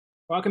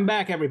Welcome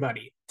back,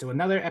 everybody, to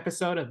another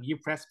episode of You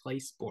Press Play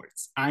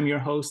Sports. I'm your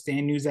host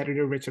and news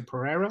editor, Richard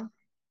Pereira.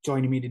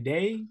 Joining me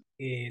today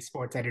is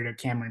sports editor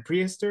Cameron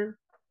Priester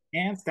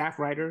and staff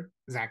writer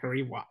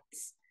Zachary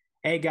Watts.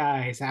 Hey,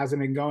 guys, how's it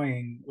been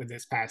going with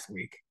this past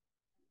week?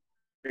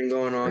 Been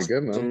going on Pretty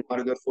good, man. a lot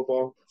of good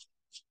football.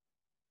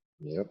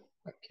 Yep,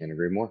 I can't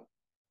agree more.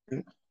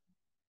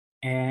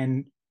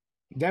 And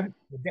FAU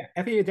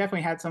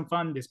definitely had some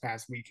fun this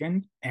past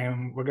weekend,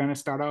 and we're going to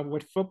start off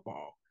with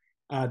football.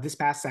 This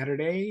past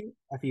Saturday,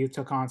 FAU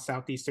took on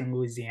Southeastern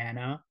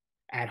Louisiana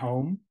at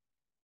home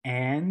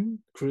and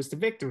cruised to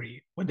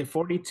victory with the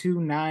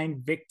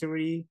 42-9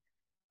 victory,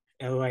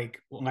 like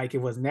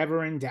it was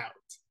never in doubt.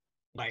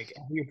 Like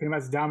we pretty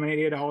much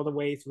dominated all the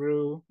way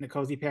through.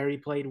 N'Kosi Perry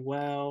played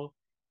well,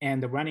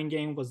 and the running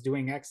game was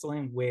doing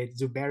excellent with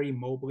Zuberi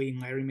Mobley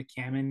and Larry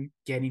McCammon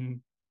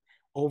getting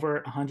over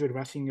 100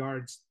 rushing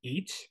yards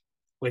each,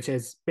 which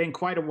has been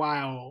quite a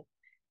while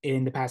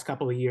in the past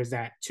couple of years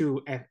that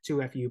two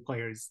FU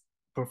players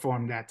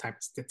performed that type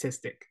of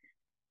statistic.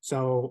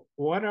 So,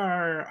 what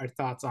are our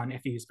thoughts on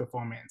FU's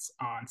performance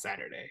on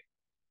Saturday?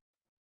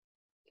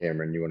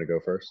 Cameron, you want to go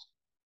first?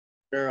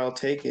 Sure, I'll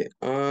take it.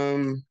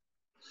 I'm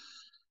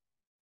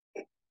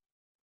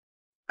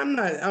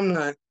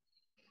not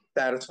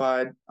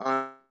satisfied,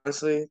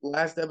 honestly.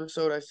 Last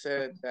episode I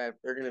said that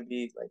they're gonna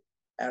be like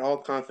at all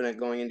confident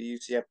going into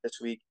UCF this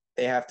week.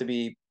 They have to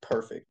be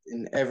perfect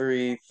in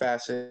every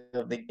facet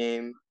of the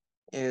game.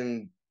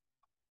 And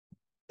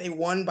they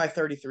won by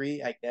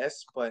 33, I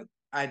guess, but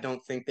I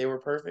don't think they were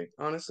perfect,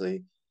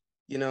 honestly.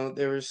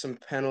 There were some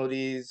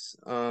penalties.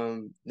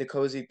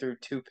 N'Kosi threw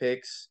two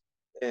picks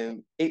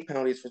and eight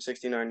penalties for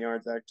 69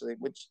 yards, actually,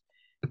 which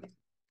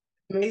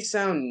may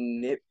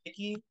sound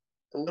nitpicky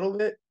a little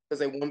bit because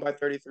they won by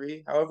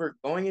 33. However,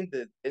 going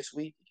into this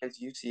week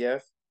against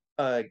UCF,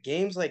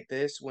 games like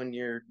this when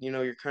you're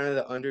kind of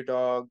the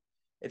underdog,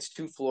 it's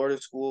two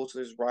Florida schools, so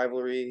there's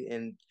rivalry,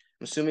 and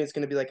I'm assuming it's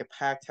going to be like a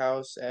packed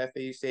house at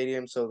FAU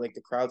Stadium, so like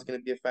the crowd's going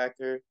to be a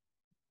factor.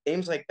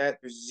 Games like that,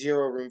 there's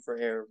zero room for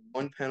error.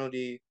 One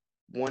penalty,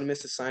 one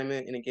missed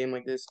assignment in a game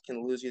like this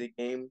can lose you the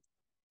game.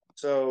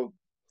 So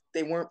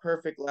they weren't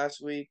perfect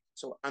last week,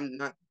 so I'm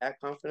not that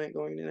confident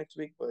going into next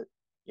week, but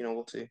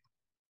we'll see.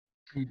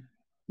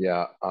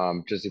 Yeah,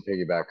 just to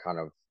piggyback kind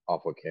of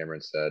off what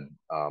Cameron said,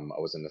 I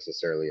wasn't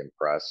necessarily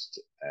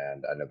impressed,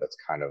 and I know that's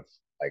kind of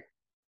like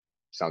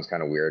sounds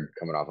kind of weird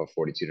coming off a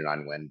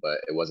 42-9 win, but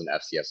it was an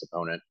FCS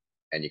opponent,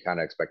 and you kind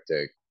of expect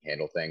to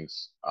handle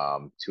things.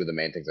 Two of the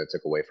main things I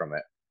took away from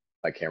it,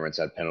 like Cameron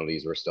said,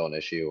 penalties were still an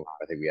issue.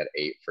 I think we had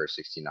 8 for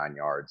 69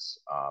 yards.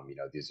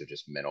 These are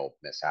just mental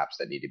mishaps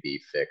that need to be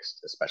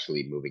fixed,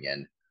 especially moving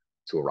in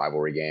to a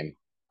rivalry game,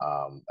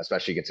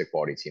 especially against a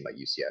quality team like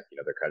UCF.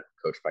 They're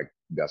coached by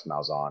Gus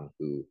Malzahn,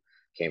 who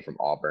came from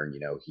Auburn.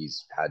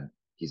 He's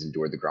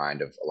endured the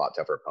grind of a lot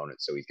tougher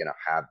opponents, so he's going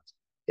to have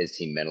his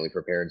team mentally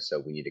prepared. So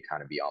we need to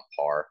kind of be on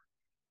par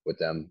with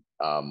them.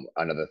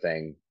 Another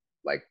thing,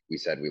 like we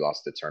said, we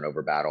lost the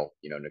turnover battle.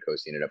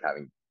 N'Kosi ended up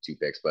having 2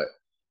 picks, but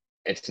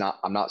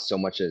I'm not so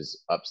much as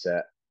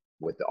upset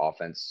with the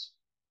offense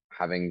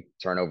having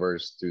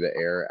turnovers through the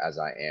air as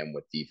I am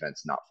with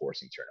defense not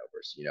forcing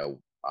turnovers.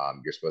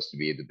 You're supposed to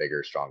be the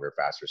bigger, stronger,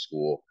 faster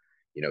school.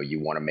 You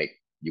want to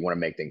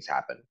make things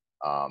happen.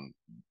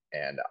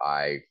 And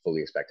I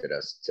fully expected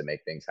us to make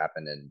things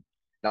happen. And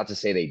not to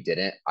say they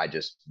didn't, I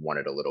just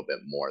wanted a little bit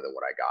more than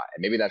what I got.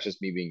 And maybe that's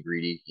just me being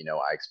greedy.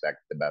 I expect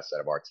the best out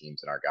of our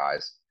teams and our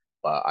guys.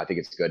 But I think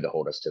it's good to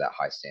hold us to that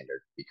high standard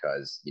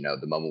because,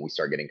 the moment we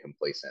start getting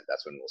complacent,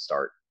 that's when we'll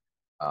start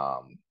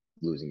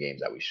losing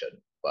games that we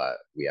shouldn't. But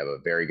we have a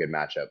very good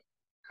matchup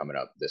coming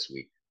up this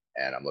week,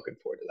 and I'm looking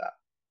forward to that.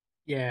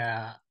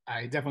 Yeah,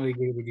 I definitely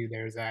agree with you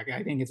there, Zach.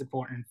 I think it's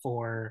important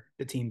for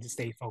the team to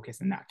stay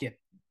focused and not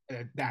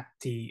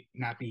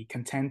be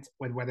content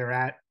with where they're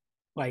at.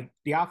 Like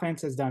the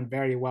offense has done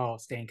very well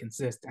staying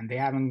consistent. They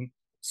haven't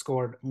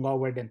scored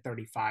lower than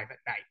 35 at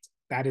night.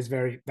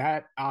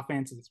 That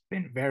offense has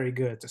been very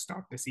good to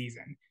start the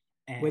season.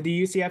 And with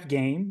the UCF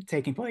game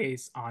taking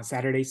place on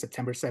Saturday,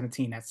 September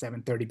 17th at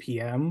 7:30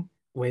 p.m.,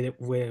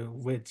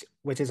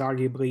 which is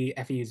arguably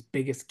FEU's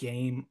biggest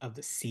game of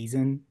the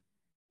season,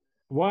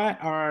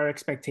 what are our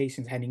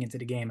expectations heading into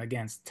the game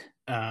against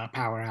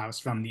powerhouse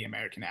from the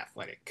American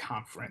Athletic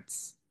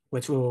Conference,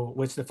 which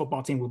the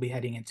football team will be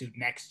heading into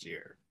next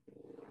year?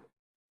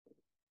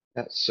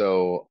 Yeah,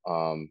 so,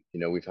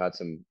 we've had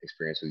some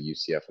experience with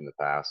UCF in the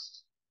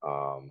past.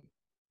 Um,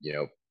 you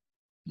know,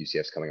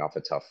 UCF's coming off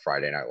a tough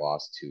Friday night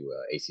loss to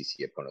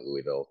ACC opponent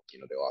Louisville.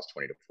 They lost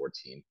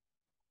 20-14.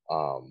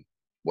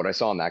 What I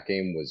saw in that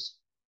game was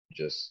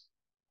just,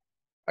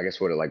 I guess,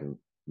 what it like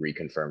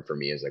reconfirmed for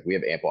me is like we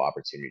have ample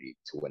opportunity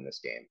to win this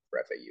game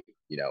for FAU.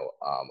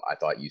 I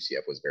thought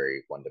UCF was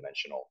very one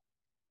dimensional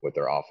with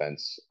their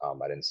offense.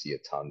 I didn't see a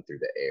ton through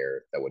the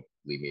air that would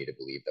lead me to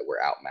believe that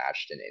we're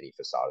outmatched in any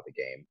facade of the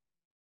game.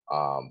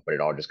 But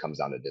it all just comes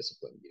down to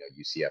discipline.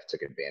 UCF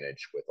took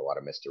advantage with a lot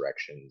of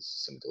misdirections,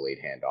 some delayed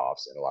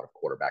handoffs, and a lot of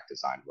quarterback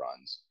design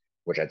runs,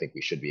 which I think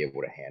we should be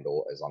able to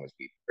handle as long as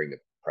we bring the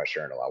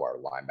pressure and allow our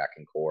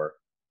linebacking core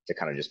to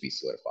kind of just be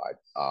solidified.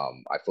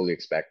 I fully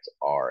expect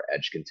our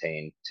edge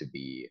contain to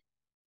be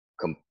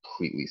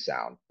completely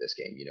sound this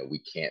game. We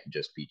can't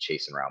just be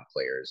chasing around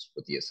players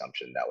with the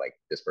assumption that like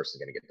this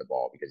person's going to get the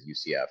ball, because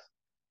UCF,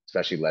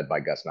 especially led by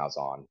Gus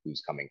Malzahn,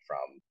 who's coming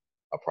from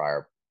a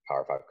prior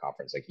Power Five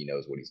conference, like he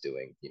knows what he's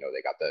doing. They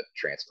got the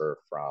transfer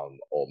from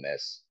Ole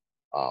Miss,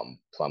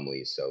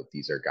 Plumlee. So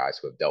these are guys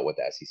who have dealt with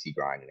the SEC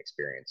grind and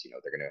experience.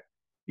 They're going to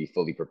be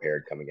fully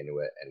prepared coming into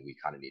it, and we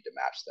kind of need to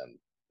match them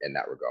in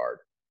that regard.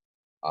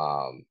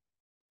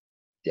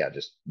 Yeah,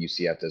 just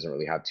UCF doesn't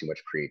really have too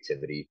much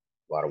creativity,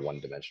 a lot of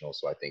one-dimensional.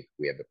 So I think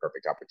we have the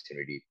perfect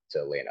opportunity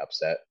to lay an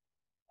upset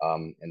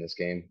in this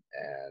game,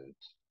 and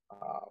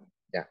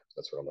yeah,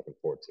 that's what I'm looking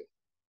forward to.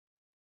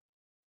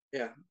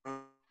 Yeah,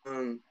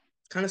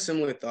 kind of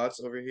similar thoughts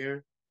over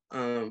here.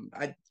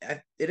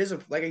 It is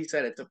like I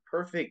said, it's a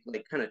perfect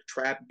like kind of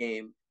trap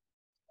game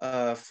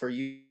for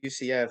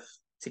UCF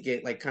to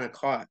get like kind of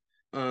caught.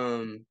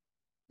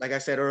 Like I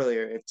said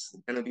earlier, it's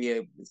gonna be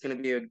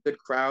a good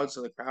crowd,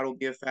 so the crowd will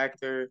be a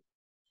factor.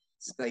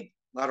 It's like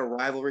a lot of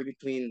rivalry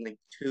between like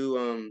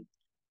two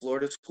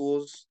Florida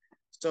schools.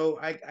 So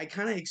I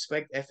kind of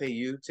expect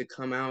FAU to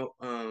come out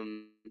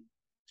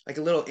like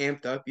a little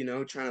amped up,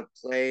 trying to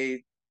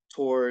play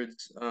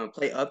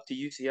up to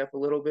UCF a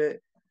little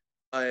bit.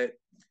 But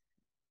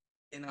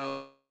you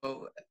know,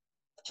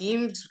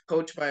 teams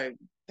coached by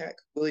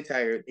Willie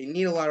Taggart, they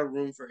need a lot of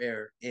room for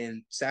error,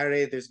 and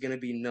Saturday there's gonna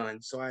be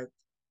none. So I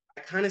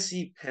kind of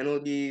see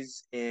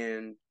penalties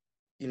and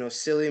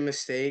silly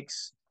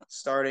mistakes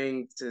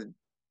starting to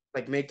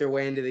like make their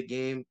way into the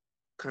game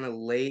kind of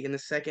late in the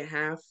second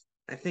half.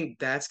 I think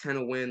that's kind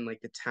of when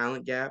like the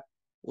talent gap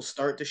will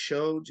start to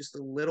show just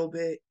a little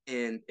bit,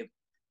 and it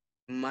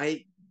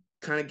might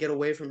kind of get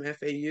away from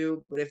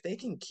FAU. But if they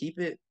can keep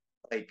it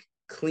like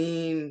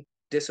clean,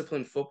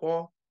 disciplined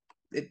football,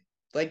 it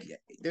like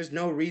there's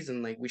no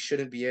reason like we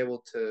shouldn't be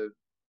able to,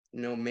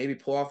 maybe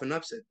pull off an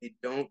upset. They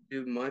don't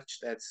do much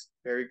that's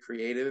very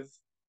creative.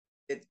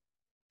 It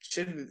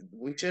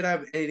we should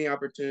have any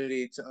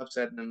opportunity to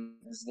upset them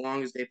as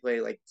long as they play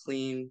like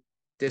clean,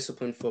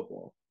 disciplined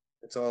football.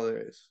 That's all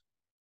there is.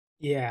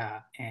 Yeah,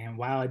 and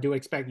while I do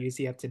expect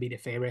UCF to be the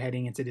favorite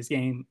heading into this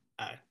game,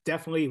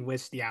 definitely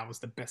wish the Owls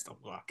the best of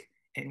luck,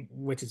 and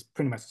which is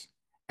pretty much,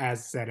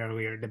 as said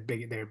earlier,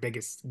 their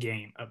biggest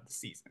game of the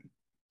season.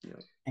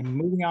 Yeah. And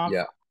moving on.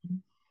 Yeah,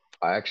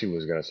 I actually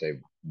was gonna say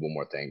one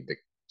more thing. The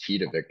key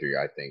to victory,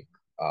 I think,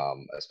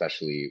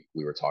 especially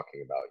we were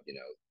talking about,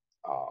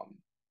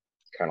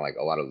 kind of like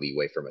a lot of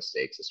leeway for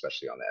mistakes,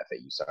 especially on the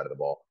FAU side of the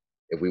ball.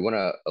 If we want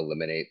to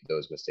eliminate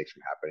those mistakes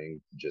from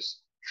happening,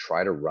 just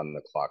try to run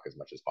the clock as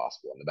much as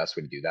possible. And the best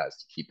way to do that is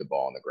to keep the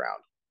ball on the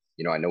ground.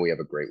 I know we have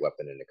a great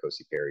weapon in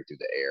N'Kosi Perry through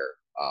the air,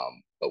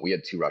 but we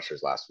had two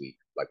rushers last week.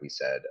 Like we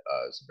said,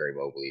 Barry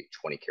Mobley,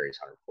 20 carries,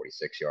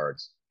 146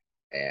 yards,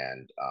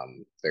 and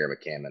Thayer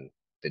McCammon,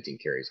 15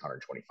 carries,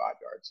 125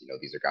 yards.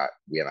 These are guys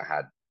we haven't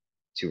had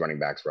two running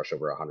backs rush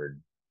over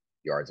 100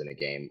 yards in a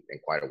game in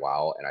quite a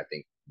while, and I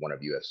think one of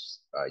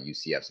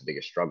UCF's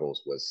biggest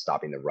struggles was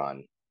stopping the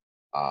run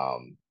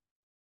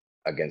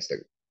against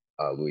the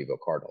Louisville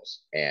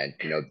Cardinals. And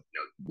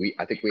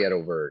I think we had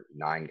over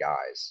 9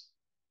 guys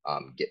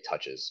get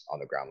touches on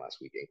the ground last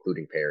week,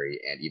 including Perry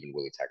and even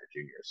Willie Taggart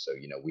Jr. So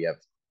we have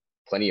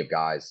plenty of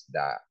guys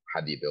that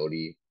have the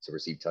ability to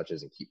receive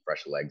touches and keep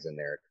fresh legs in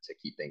there to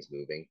keep things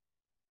moving.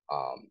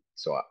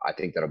 So I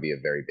think that'll be a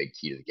very big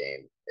key to the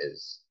game,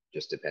 is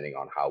just depending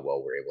on how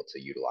well we're able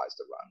to utilize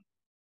the run.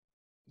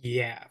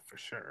 Yeah, for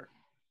sure.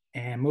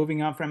 And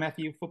moving on from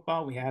FU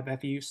football, we have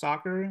FU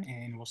soccer,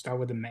 and we'll start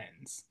with the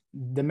men's.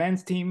 The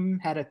men's team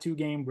had a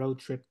 2-game road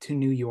trip to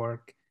New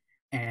York,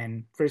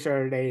 and for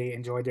sure they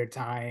enjoyed their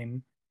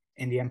time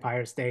in the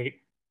Empire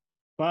State.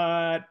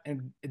 But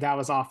that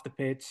was off the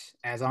pitch.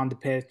 As on the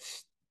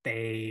pitch,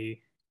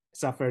 they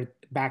suffered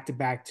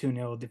back-to-back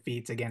 2-0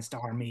 defeats against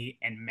Army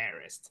and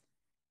Marist.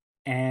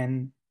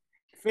 And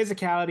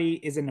physicality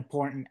is an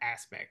important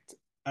aspect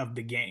of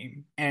the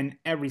game and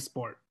every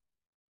sport,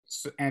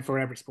 and for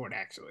every sport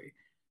actually.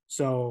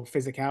 So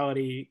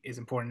physicality is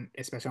important,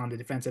 especially on the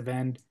defensive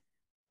end.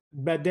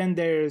 But then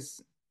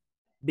there's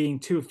being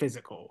too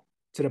physical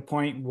to the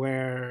point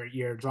where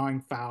you're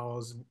drawing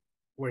fouls,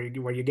 where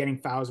you're getting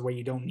fouls where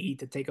you don't need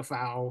to take a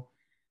foul,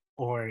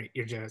 or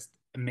you're just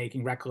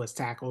making reckless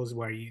tackles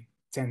where you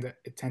tend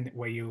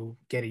where you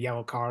get a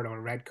yellow card or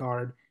a red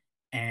card.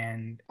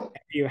 And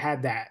you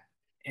had that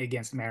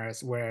against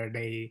Marist where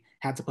they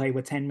had to play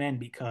with 10 men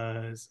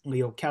because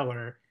Leo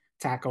Keller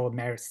tackled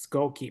Marist's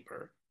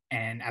goalkeeper,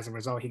 and as a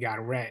result he got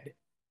a red.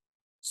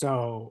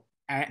 So,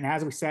 and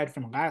as we said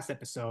from the last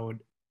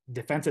episode,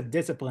 defensive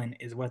discipline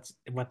is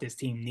what this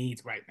team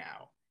needs right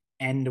now,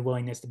 and the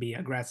willingness to be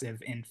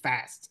aggressive and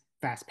fast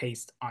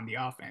paced on the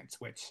offense,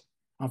 which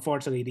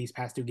unfortunately these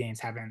past 2 games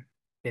haven't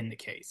been the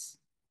case.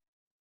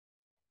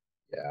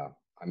 Yeah,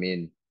 I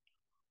mean,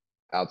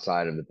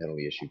 outside of the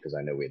penalty issue, because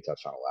I know we had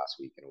touched on it last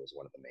week, and it was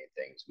one of the main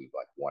things we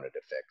wanted to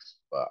fix.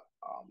 But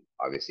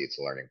obviously, it's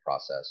a learning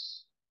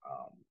process.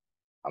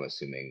 I'm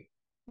assuming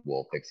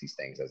we'll fix these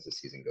things as the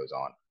season goes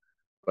on.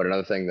 But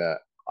another thing that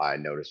I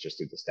noticed just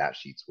through the stat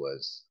sheets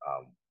was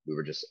we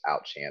were just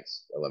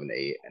outchanced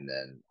 11-8, and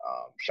then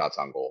shots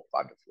on goal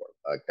 5-4.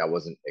 Like that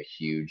wasn't a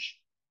huge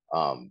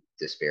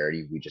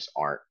disparity. We just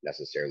aren't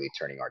necessarily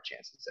turning our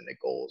chances into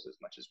goals as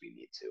much as we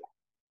need to.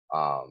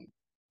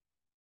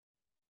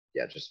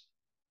 Yeah, just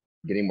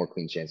getting more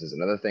clean chances.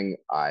 Another thing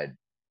I'd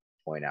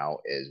point out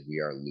is we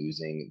are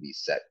losing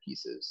these set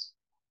pieces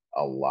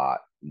a lot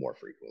more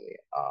frequently.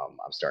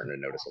 I'm starting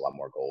to notice a lot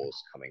more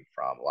goals coming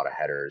from a lot of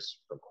headers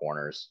from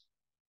corners.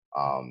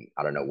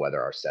 I don't know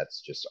whether our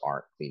sets just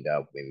aren't cleaned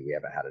up. Maybe we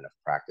haven't had enough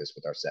practice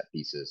with our set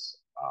pieces.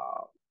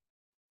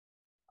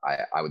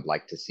 I would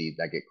like to see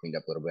that get cleaned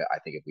up a little bit. I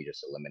think if we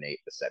just eliminate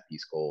the set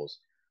piece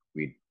goals,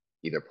 we'd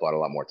either pull out a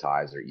lot more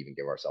ties or even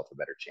give ourselves a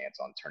better chance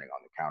on turning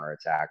on the counter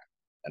attack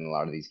in a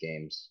lot of these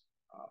games.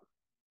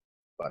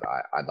 But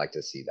I'd like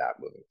to see that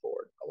moving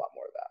forward, a lot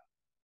more of that.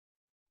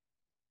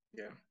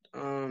 Yeah.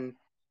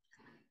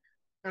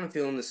 Kind of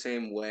feeling the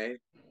same way.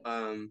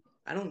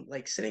 I don't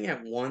like sitting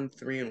at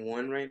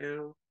 1-3-1 right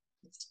now.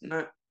 It's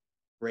not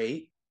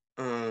great.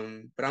 But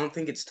I don't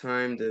think it's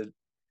time to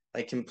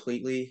like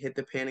completely hit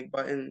the panic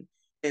button.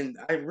 And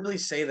I really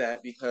say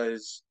that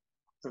because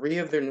 3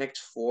 of their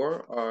next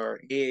 4 are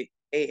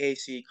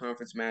AAC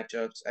conference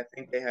matchups. I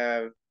think they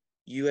have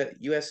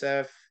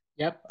USF,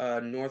 Yep.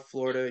 North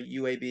Florida,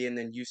 UAB, and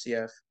then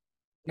UCF.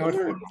 North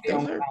Florida is the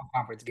only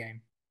conference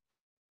game.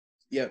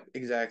 Yep,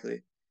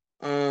 exactly.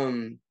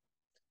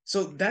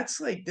 So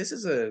that's like this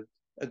is a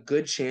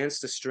good chance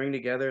to string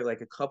together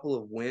like a couple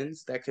of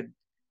wins that could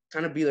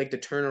kind of be like the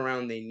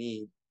turnaround they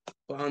need.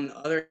 But on the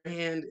other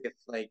hand, if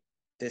like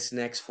this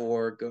next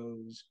 4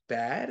 goes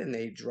bad and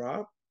they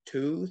drop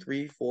 2,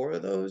 3, 4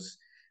 of those,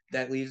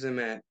 that leaves them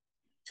at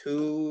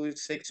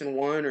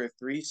 2-6-1 or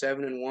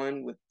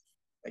 3-7-1 with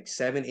like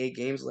 7, 8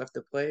 games left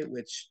to play,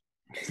 which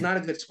is not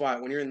a good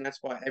spot. When you're in that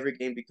spot, every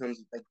game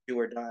becomes like do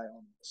or die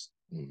almost.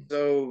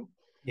 So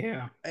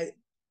yeah,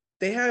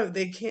 they have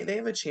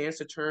a chance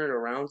to turn it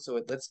around.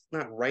 So let's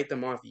not write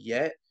them off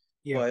yet.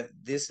 Yeah. But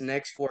this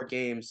next 4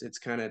 games, it's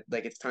kind of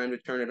like it's time to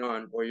turn it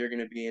on, or you're going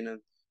to be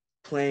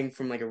playing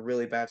from like a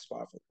really bad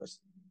spot for the rest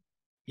of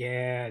the game.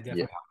 Yeah,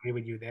 definitely agree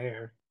with you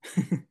there.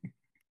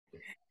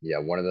 Yeah,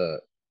 one of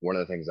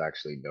the things I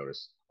actually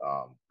noticed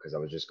because I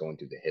was just going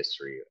through the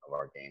history of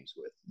our games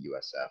with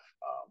USF.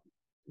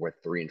 We're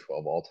 3-12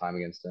 all time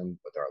against them,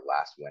 with our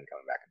last win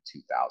coming back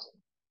in 2000.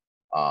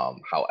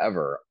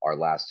 However, our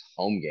last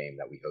home game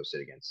that we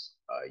hosted against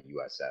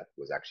USF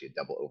was actually a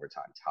double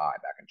overtime tie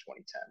back in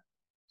 2010.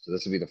 So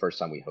this will be the first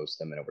time we host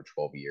them in over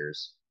 12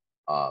 years.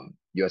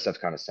 USF's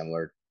kind of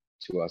similar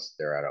to us.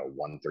 They're at a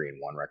 1-3-1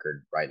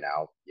 record right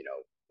now.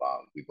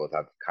 We both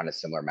have kind of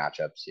similar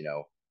matchups.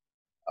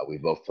 We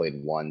both played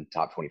one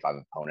top 25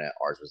 opponent.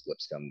 Ours was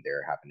Lipscomb.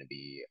 There happened to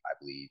be, I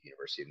believe,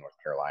 University of North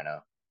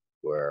Carolina,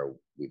 where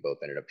we both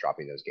ended up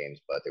dropping those games,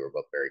 but they were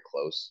both very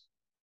close.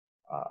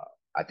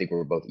 I think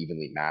we're both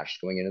evenly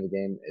matched going into the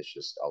game. It's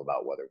just all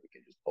about whether we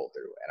can just pull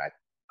through. And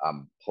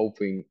I'm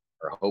hoping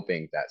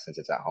that since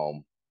it's at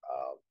home,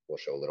 we'll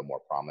show a little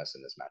more promise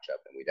in this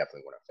matchup. And we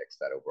definitely want to fix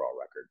that overall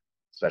record,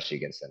 especially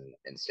against an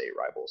in-state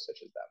rivals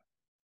such as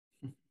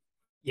them.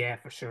 Yeah,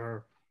 for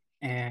sure.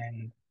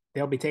 And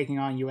they'll be taking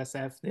on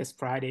USF this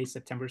Friday,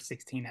 September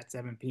 16 at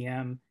 7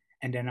 p.m.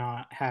 And then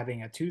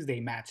having a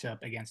Tuesday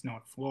matchup against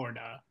North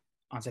Florida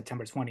on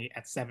September 20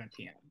 at 7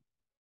 p.m.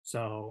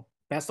 So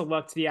best of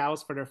luck to the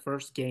Owls for their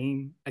first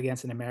game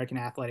against an American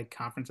Athletic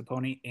Conference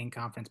opponent in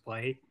conference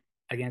play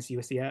against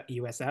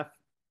USF.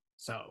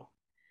 So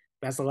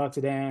best of luck to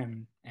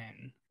them,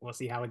 and we'll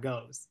see how it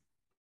goes.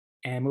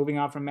 And moving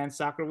on from men's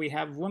soccer, we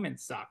have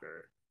women's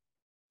soccer.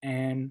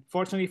 And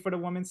fortunately for the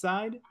women's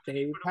side,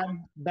 they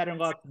had better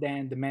luck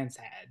than the men's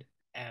had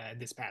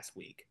this past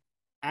week.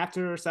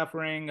 After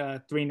suffering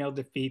a 3-0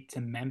 defeat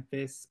to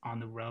Memphis on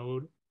the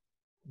road,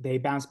 they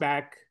bounced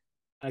back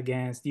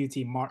against UT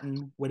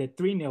Martin with a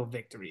 3-0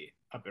 victory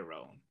of their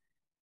own.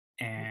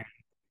 And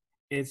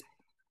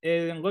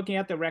looking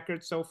at the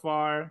record so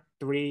far,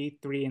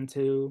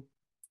 3-2,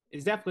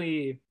 it's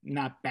definitely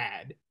not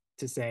bad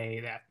to say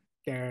that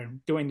they're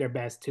doing their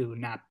best to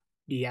not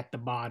be at the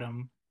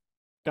bottom,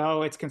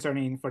 though it's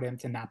concerning for them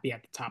to not be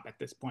at the top at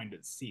this point of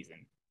the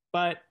season.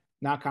 But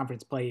now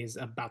conference play is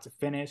about to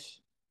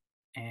finish,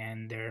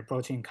 and they're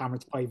approaching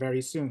conference play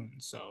very soon.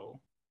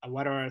 So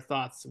what are our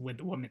thoughts with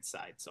the women's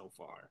side so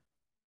far?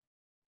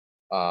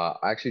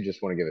 I actually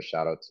just want to give a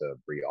shout out to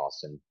Brie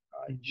Austin.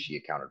 She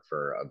accounted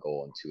for a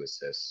goal and 2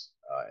 assists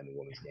in the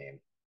women's game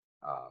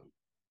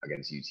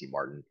against UT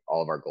Martin.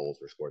 All of our goals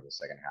were scored in the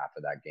second half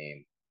of that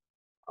game.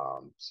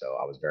 So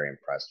I was very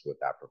impressed with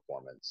that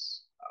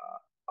performance.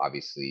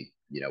 Obviously,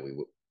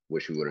 we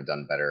wish we would have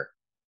done better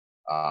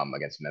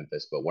against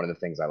Memphis. But one of the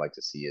things I like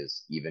to see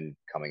is even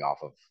coming off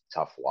of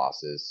tough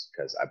losses,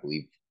 because I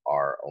believe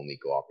our only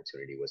goal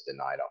opportunity was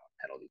denied off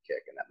a penalty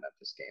kick in that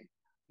Memphis game.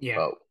 Yeah.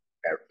 But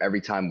every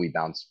time we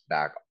bounce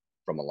back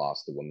from a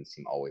loss, the women's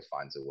team always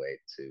finds a way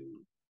to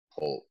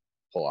pull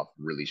off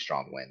really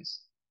strong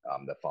wins.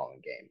 the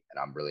following game, and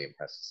I'm really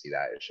impressed to see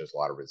that. It shows a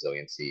lot of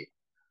resiliency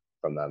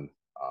from them.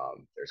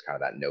 There's kind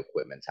of that no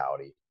quit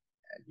mentality,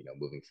 and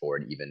moving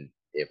forward, even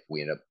if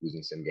we end up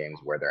losing some games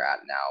where they're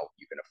at now,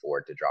 you can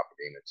afford to drop a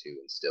game or two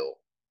and still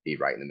be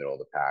right in the middle of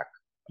the pack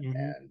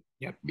and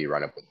be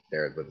right up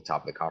there with the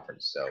top of the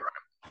conference. So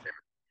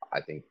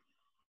I think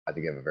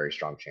you have a very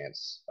strong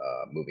chance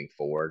moving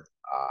forward.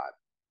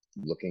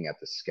 Looking at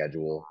the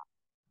schedule,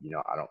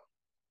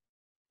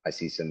 I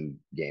see some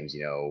games,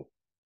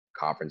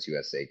 Conference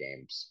USA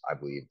games, I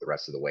believe the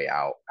rest of the way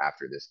out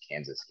after this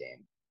Kansas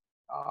game.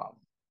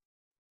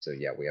 So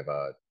yeah, we have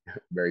a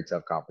very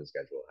tough conference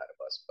schedule ahead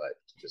of us, but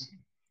just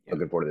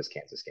looking forward to this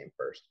Kansas game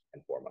first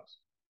and foremost.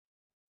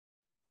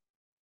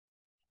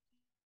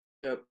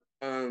 Yep.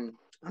 I'm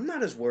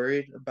not as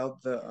worried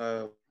about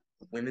the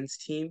women's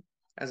team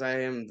as I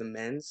am the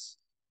men's.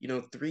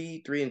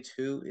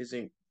 3-2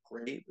 isn't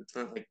great. It's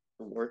not like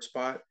the worst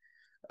spot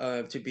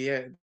to be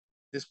at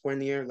this point in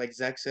the year. Like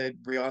Zach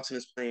said, Brie Austin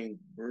is playing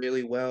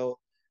really well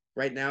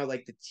right now.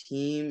 Like the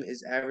team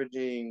is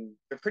averaging,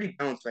 they're pretty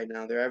balanced right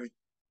now. They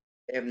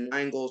have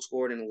 9 goals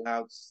scored and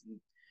allowed.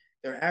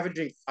 They're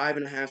averaging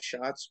 5.5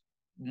 shots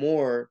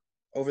more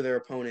over their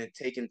opponent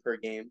taken per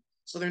game.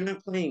 So they're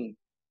not playing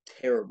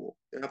terrible.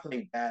 They're not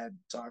playing bad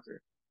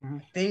soccer.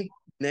 I think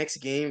next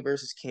game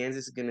versus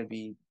Kansas is going to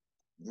be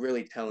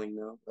really telling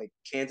though. Like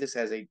Kansas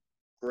has a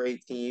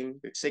great team.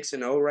 They're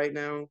 6-0 right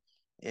now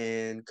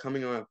and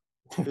coming off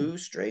 2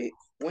 straight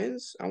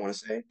wins, I want to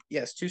say.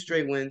 Yes, 2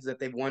 straight wins that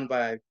they've won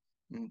by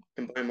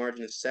combined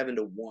margin of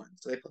 7-1.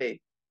 So they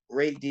play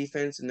great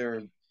defense and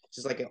they're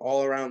just like an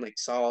all-around like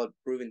solid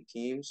proven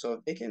team. So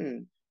if they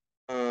can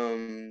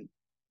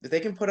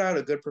put out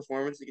a good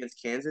performance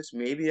against Kansas,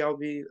 maybe I'll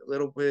be a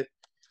little bit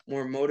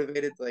more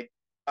motivated, like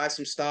buy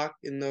some stock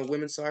in the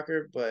women's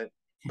soccer. But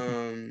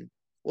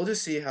we'll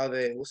just see how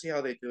they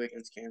do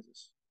against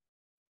Kansas.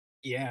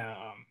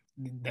 Yeah,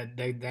 that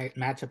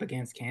matchup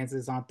against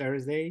Kansas on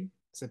Thursday,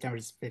 September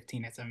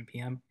 15 at 7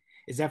 p.m.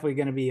 is definitely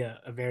going to be a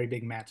very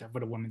big matchup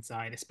for the women's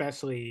side,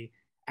 especially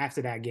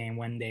after that game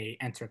when they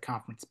enter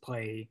conference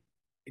play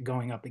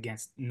going up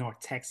against North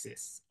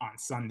Texas on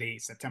Sunday,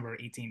 September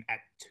 18 at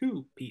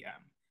 2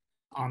 p.m.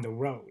 on the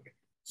road.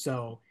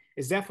 So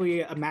it's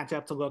definitely a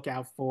matchup to look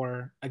out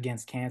for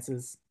against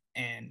Kansas,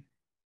 and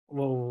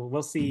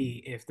we'll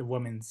see if the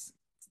women's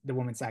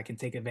side can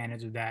take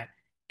advantage of that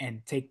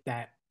and take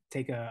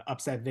a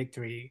upset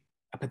victory,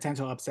 a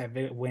potential upset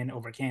win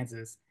over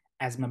Kansas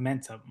as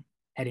momentum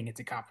heading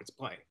into conference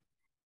play.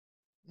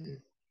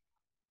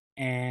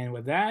 And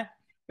with that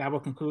will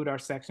conclude our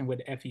section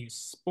with FU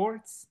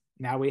sports.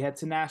 Now we head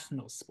to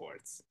national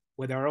sports,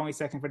 where our only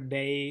section for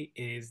today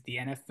is the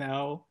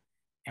NFL,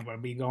 and we'll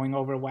be going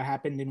over what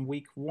happened in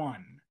week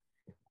 1.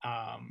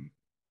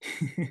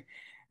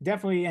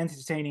 Definitely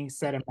entertaining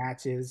set of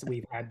matches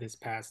we've had this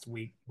past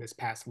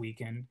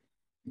weekend.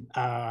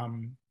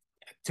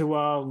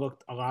 Tua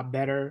looked a lot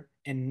better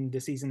in the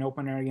season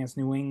opener against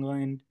New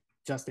England.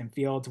 Justin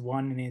Fields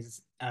won in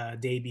his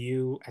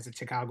debut as a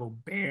Chicago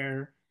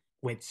Bear,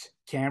 which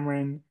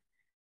Cameron,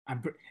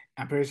 I'm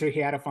pretty sure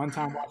he had a fun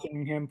time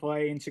watching him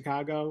play in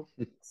Chicago.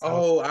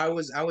 So. I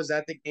was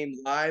at the game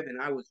live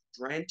and I was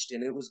drenched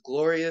and it was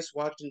glorious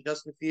watching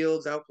Justin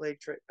Fields outplay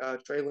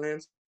Trey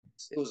Lance.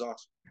 It was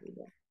awesome.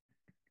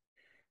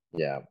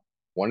 Yeah.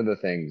 One of the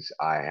things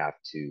I have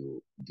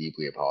to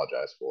deeply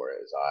apologize for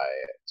is I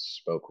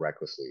spoke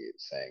recklessly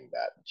saying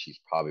that Chiefs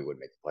probably would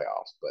make the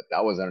playoffs, but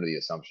that was under the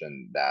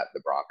assumption that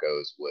the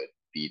Broncos would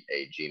beat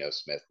a Geno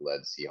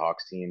Smith-led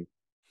Seahawks team.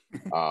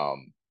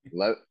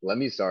 Let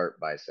me start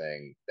by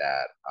saying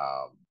that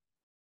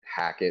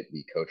Hackett,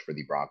 the coach for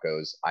the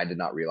Broncos, I did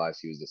not realize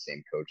he was the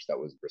same coach that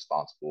was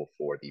responsible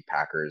for the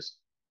Packers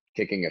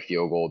kicking a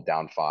field goal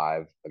down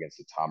 5 against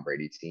the Tom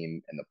Brady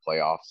team in the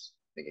playoffs,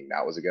 thinking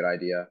that was a good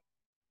idea.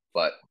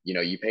 But,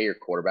 you pay your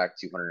quarterback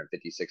 $256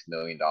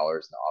 million in the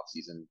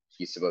offseason.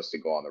 He's supposed to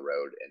go on the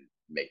road and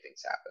make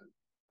things happen,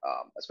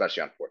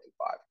 especially on 4th and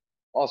 5.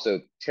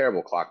 Also,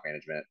 terrible clock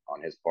management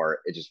on his part.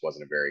 It just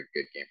wasn't a very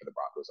good game for the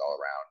Broncos all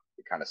around.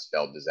 It kind of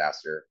spelled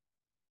disaster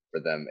for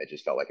them. It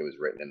just felt like it was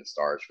written in the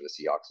stars for the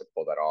Seahawks to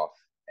pull that off.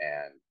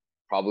 And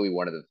probably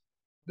one of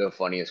the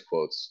funniest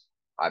quotes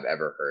I've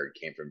ever heard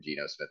came from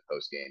Geno Smith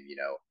post-game.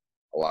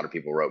 A lot of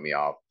people wrote me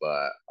off,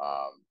 but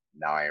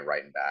now I am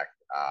writing back.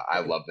 I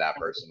love that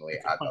personally.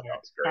 I thought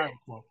that was great.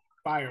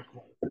 Fire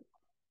quote.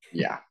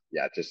 Yeah.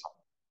 Just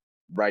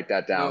write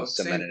that down.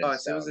 Same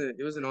thoughts.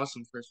 It was an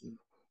awesome first one.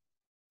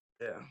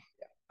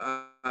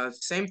 Yeah.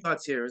 Same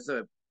thoughts here. It was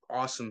a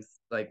awesome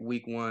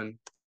week 1.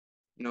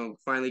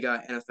 Finally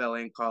got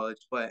NFL and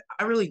college, but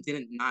I really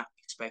did not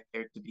expect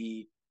there to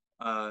be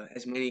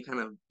as many kind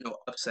of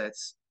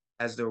upsets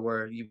as there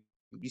were.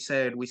 We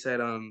said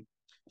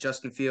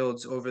Justin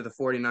Fields over the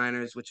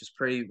 49ers, which is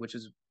pretty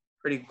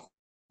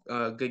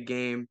good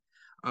game.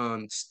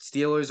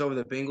 Steelers over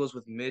the Bengals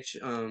with Mitch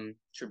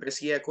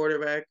Trubisky at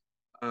quarterback.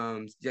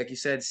 Like you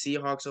said,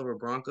 Seahawks over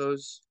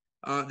Broncos.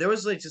 There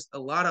was just a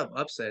lot of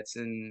upsets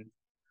and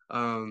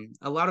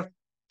a lot of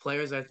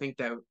players I think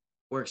that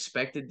were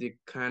expected to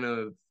kind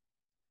of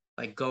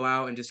like go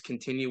out and just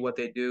continue what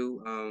they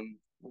do.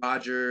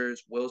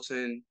 Rodgers,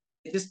 Wilson,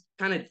 it just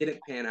kind of didn't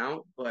pan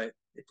out, but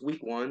it's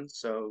week 1,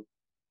 so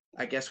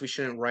I guess we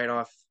shouldn't write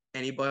off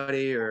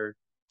anybody or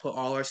put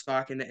all our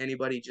stock into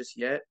anybody just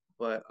yet.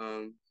 But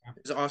it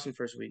was an awesome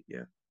first week.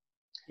 Yeah.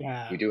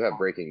 Yeah. We do have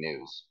breaking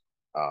news.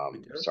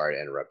 Sorry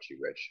to interrupt you,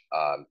 Rich.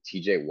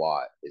 TJ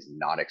Watt is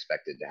not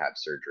expected to have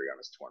surgery on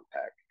his torn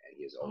pec, and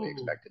he is only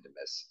expected to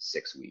miss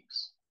 6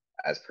 weeks,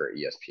 as per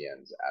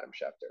ESPN's Adam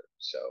Schefter.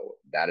 So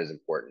that is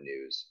important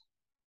news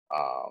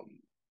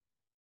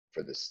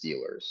for the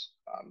Steelers.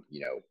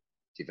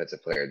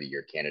 Defensive Player of the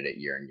Year candidate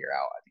year in, year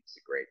out. I think he's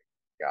a great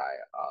guy.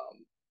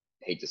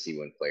 Hate to see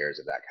when players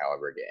of that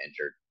caliber get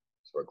injured.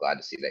 So we're glad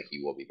to see that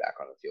he will be back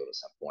on the field at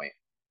some point.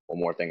 One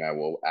more thing I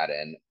will add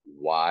in.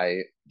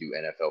 Why do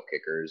NFL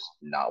kickers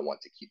not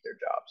want to keep their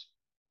jobs?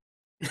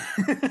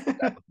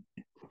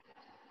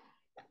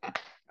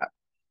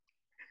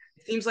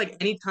 It seems like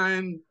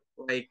anytime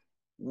like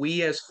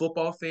we as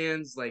football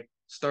fans like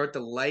start to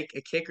like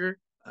a kicker,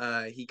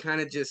 he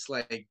kind of just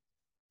like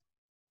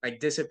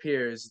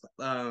disappears.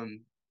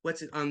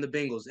 What's it on the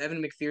Bengals?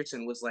 Evan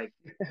McPherson was like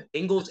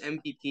Bengals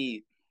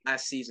MVP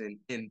last season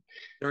and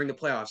during the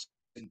playoffs.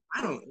 And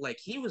I don't like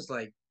he was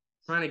like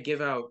trying to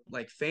give out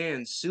like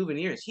fans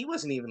souvenirs. He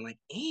wasn't even like,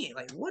 hey,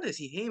 like what is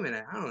he aiming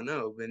at? I don't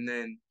know. And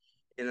then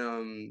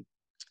in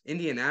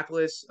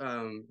Indianapolis,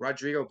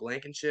 Rodrigo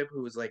Blankenship,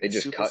 who was like They a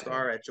just cut him.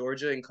 superstar at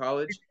Georgia in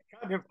college,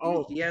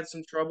 he had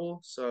some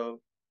trouble.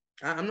 So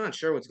I'm not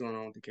sure what's going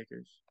on with the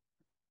kickers.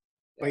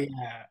 But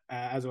yeah,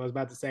 as I was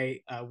about to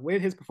say,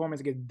 with his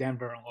performance against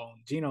Denver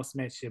alone, Geno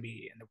Smith should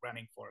be in the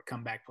running for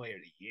comeback player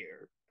of the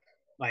year.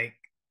 Like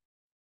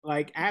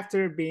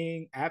after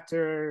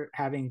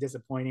having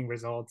disappointing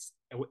results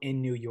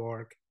in New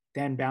York,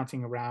 then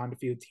bouncing around a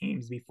few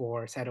teams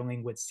before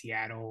settling with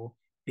Seattle,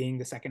 being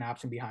the second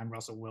option behind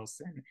Russell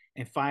Wilson,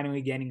 and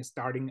finally getting a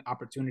starting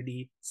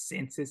opportunity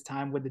since his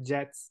time with the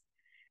Jets.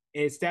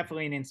 It's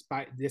definitely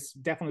this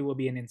definitely will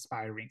be an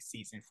inspiring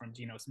season from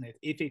Geno Smith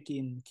if he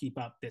can keep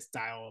up this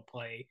style of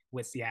play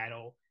with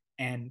Seattle.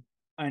 And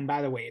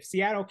by the way, if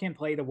Seattle can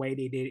play the way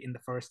they did in the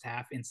first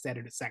half instead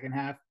of the second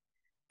half,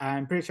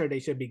 I'm pretty sure they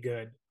should be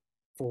good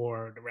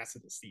for the rest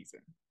of the season.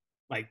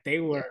 Like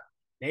they were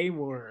they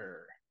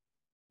were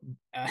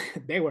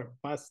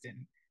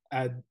busting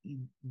up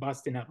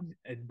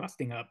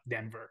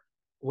Denver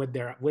with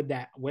their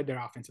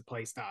offensive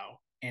play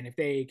style. And if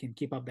they can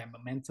keep up that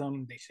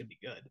momentum, they should be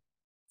good.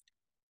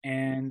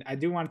 And I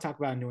do want to talk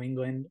about New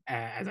England.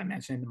 As I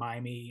mentioned,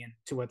 Miami and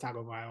Tua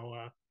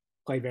Tagovailoa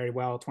played very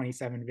well.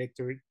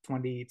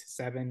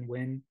 20-7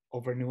 win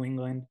over New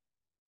England.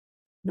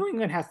 New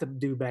England has to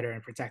do better in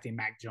protecting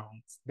Mac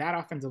Jones. That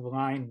offensive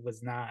line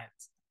was not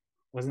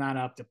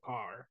up to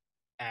par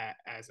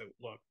as it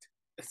looked.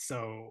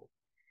 So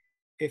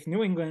if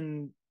New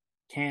England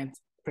can't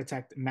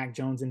protect Mac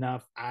Jones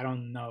enough, I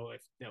don't know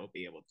if they'll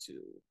be able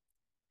to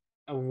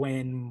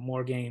win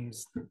more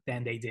games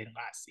than they did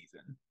last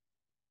season.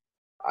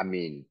 I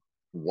mean,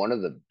 one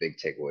of the big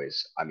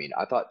takeaways,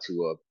 I thought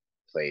Tua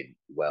played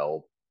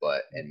well,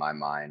 but in my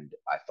mind,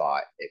 I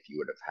thought if you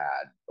would have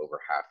had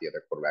over half the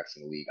other quarterbacks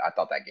in the league, I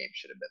thought that game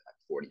should have been like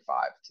 45-0.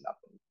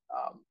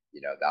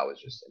 That was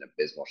just an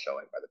abysmal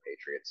showing by the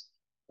Patriots.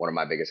 One of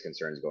my biggest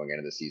concerns going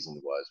into the season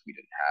was we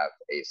didn't have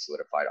a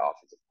solidified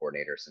offensive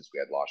coordinator since we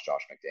had lost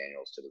Josh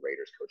McDaniels to the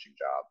Raiders coaching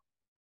job.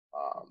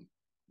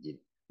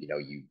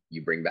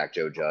 You bring back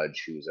Joe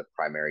Judge, who's a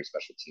primary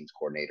special teams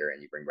coordinator, and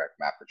you bring back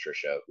Matt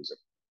Patricia, who's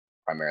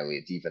primarily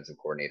a defensive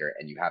coordinator,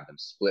 and you have them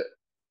split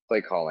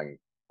play calling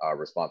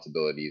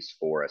responsibilities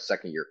for a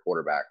second-year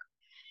quarterback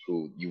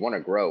who you want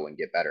to grow and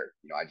get better.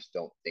 I just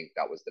don't think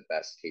that was the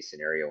best case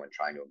scenario in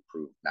trying to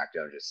improve Mac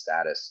Jones'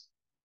 status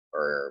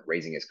or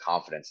raising his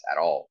confidence at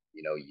all.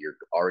 You're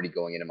already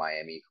going into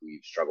Miami, who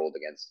you've struggled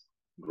against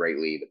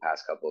greatly the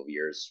past couple of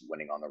years,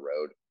 winning on the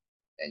road,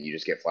 and you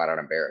just get flat out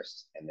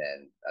embarrassed. And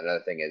then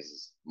another thing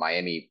is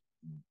Miami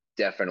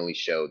definitely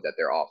showed that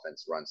their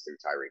offense runs through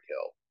Tyreek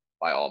Hill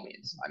by all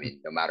means.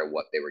 No matter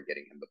what, they were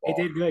getting him the ball.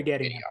 They did good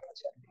getting him.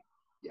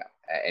 Yeah,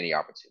 at any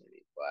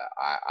opportunity. But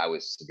I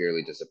was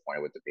severely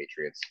disappointed with the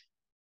Patriots,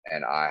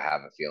 and I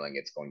have a feeling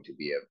it's going to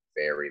be a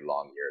very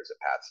long year as a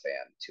Pats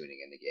fan,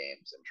 tuning into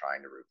games and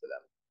trying to root for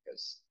them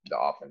because the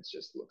offense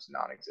just looks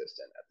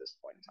non-existent at this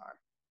point in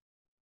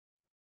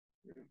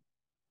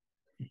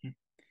time.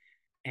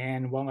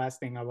 And one last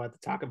thing I want to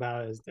talk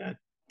about is the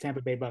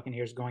Tampa Bay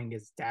Buccaneers going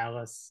against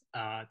Dallas.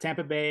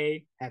 Tampa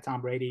Bay had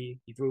Tom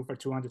Brady. He threw for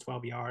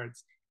 212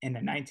 yards in a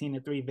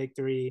 19-3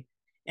 victory.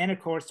 And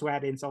of course, to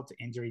add insult to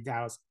injury,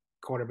 Dallas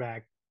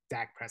quarterback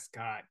Dak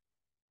Prescott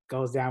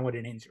goes down with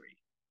an injury.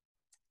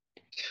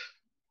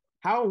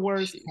 How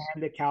worse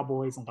can the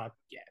Cowboys luck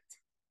get?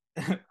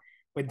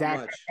 With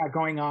Dak Prescott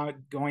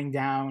going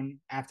down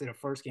after the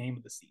first game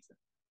of the season.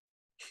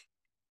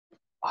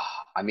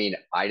 I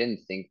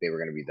didn't think they were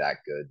going to be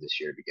that good this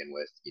year to begin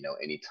with.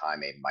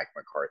 Anytime a Mike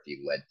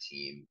McCarthy led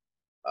team,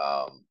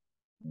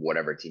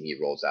 whatever team he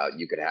rolls out,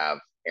 you could have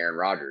Aaron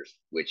Rodgers,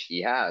 which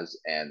he has,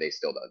 and they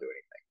still don't do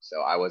anything.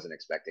 So I wasn't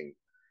expecting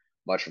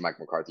much from Mike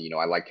McCarthy.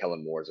 I like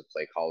Kellen Moore as a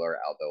play caller,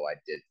 although I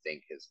did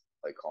think his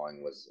play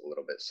calling was a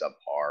little bit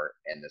subpar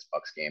in this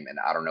Bucks game, and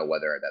I don't know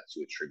whether that's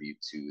to attribute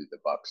to the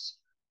Bucks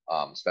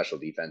special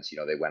defense.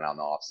 They went on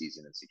the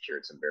offseason and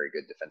secured some very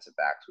good defensive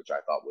backs, which I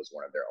thought was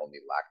one of their only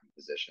lacking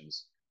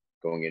positions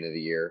going into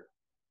the year.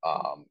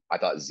 I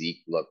thought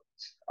Zeke looked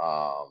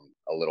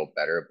a little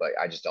better, but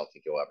I just don't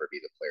think he'll ever be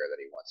the player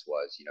that he once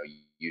was.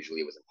 Usually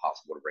it was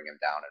impossible to bring him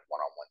down in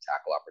one-on-one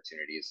tackle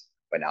opportunities,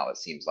 but now it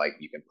seems like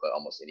you can put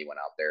almost anyone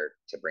out there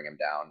to bring him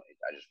down.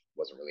 I just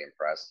wasn't really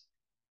impressed.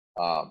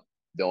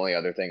 The only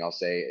other thing I'll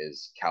say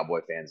is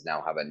Cowboy fans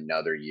now have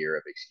another year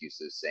of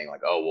excuses saying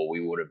like, oh, well, we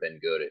would have been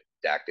good if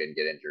Dak didn't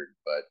get injured.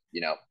 But,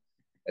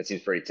 it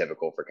seems pretty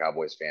typical for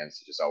Cowboys fans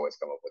to just always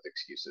come up with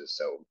excuses.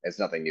 So it's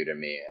nothing new to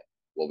me.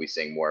 We'll be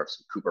seeing more of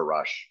some Cooper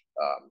Rush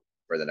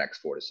for the next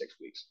 4 to 6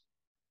 weeks.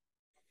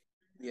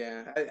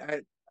 Yeah,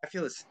 I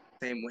feel the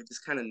same way.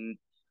 Just kind of,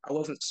 I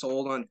wasn't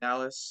sold on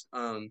Dallas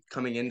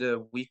coming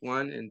into week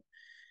 1, and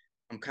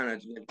I'm kind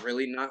of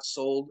really not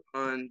sold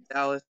on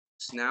Dallas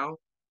now.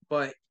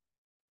 But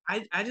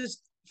I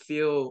just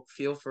feel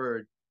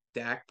for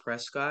Dak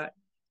Prescott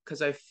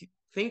because I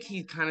think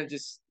he kind of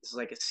just is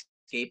like a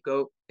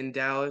scapegoat in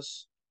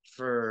Dallas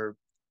for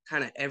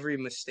kind of every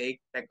mistake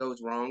that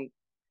goes wrong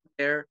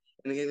there.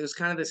 And it was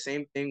kind of the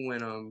same thing when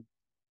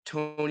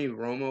Tony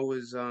Romo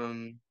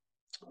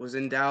was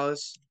in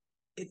Dallas.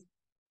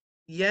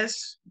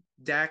 Yes,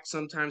 Dak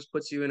sometimes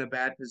puts you in a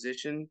bad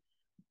position,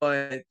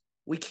 but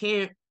we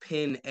can't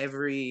pin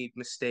every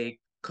mistake,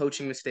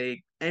 coaching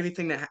mistake,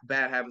 everything that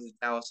bad happens to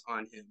Dallas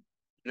on him.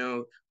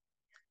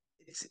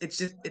 It's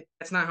just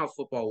that's not how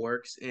football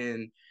works,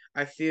 and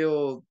I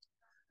feel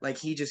like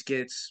he just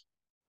gets.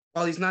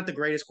 While he's not the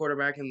greatest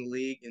quarterback in the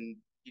league, and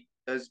he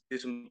does do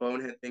some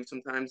bonehead things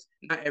sometimes,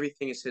 not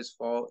everything is his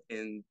fault,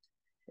 and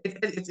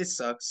it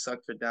sucks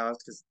for Dallas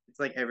because it's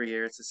like every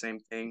year it's the same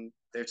thing.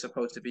 They're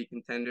supposed to be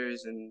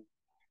contenders, and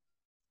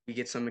we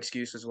get some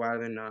excuses why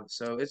they're not.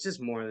 So it's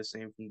just more of the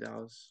same from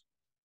Dallas.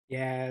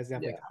 Yeah, it's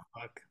definitely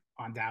tough luck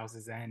on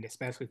Dallas's end,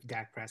 especially with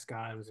Dak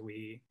Prescott, as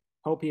we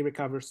hope he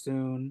recovers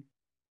soon.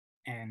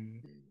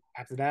 And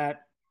after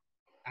that,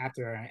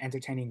 after an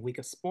entertaining week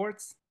of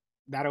sports,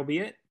 that'll be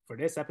it for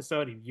this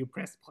episode of You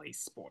Press Play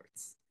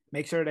Sports.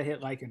 Make sure to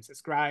hit like and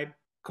subscribe,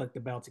 click the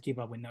bell to keep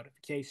up with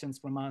notifications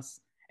from us,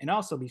 and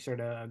also be sure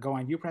to go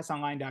on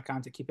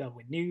upressonline.com to keep up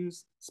with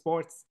news,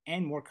 sports,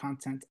 and more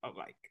content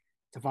alike.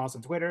 To follow us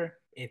on Twitter,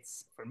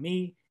 it's for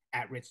me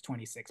at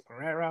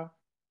Rich26Pereira,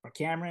 for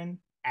Cameron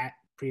at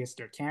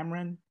Priester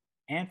Cameron,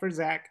 and for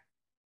Zach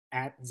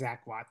at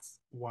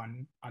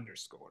ZachWatts1_.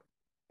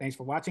 Thanks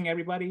for watching,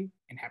 everybody,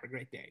 and have a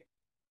great day.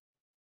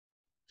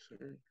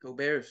 Sure. Go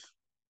Bears.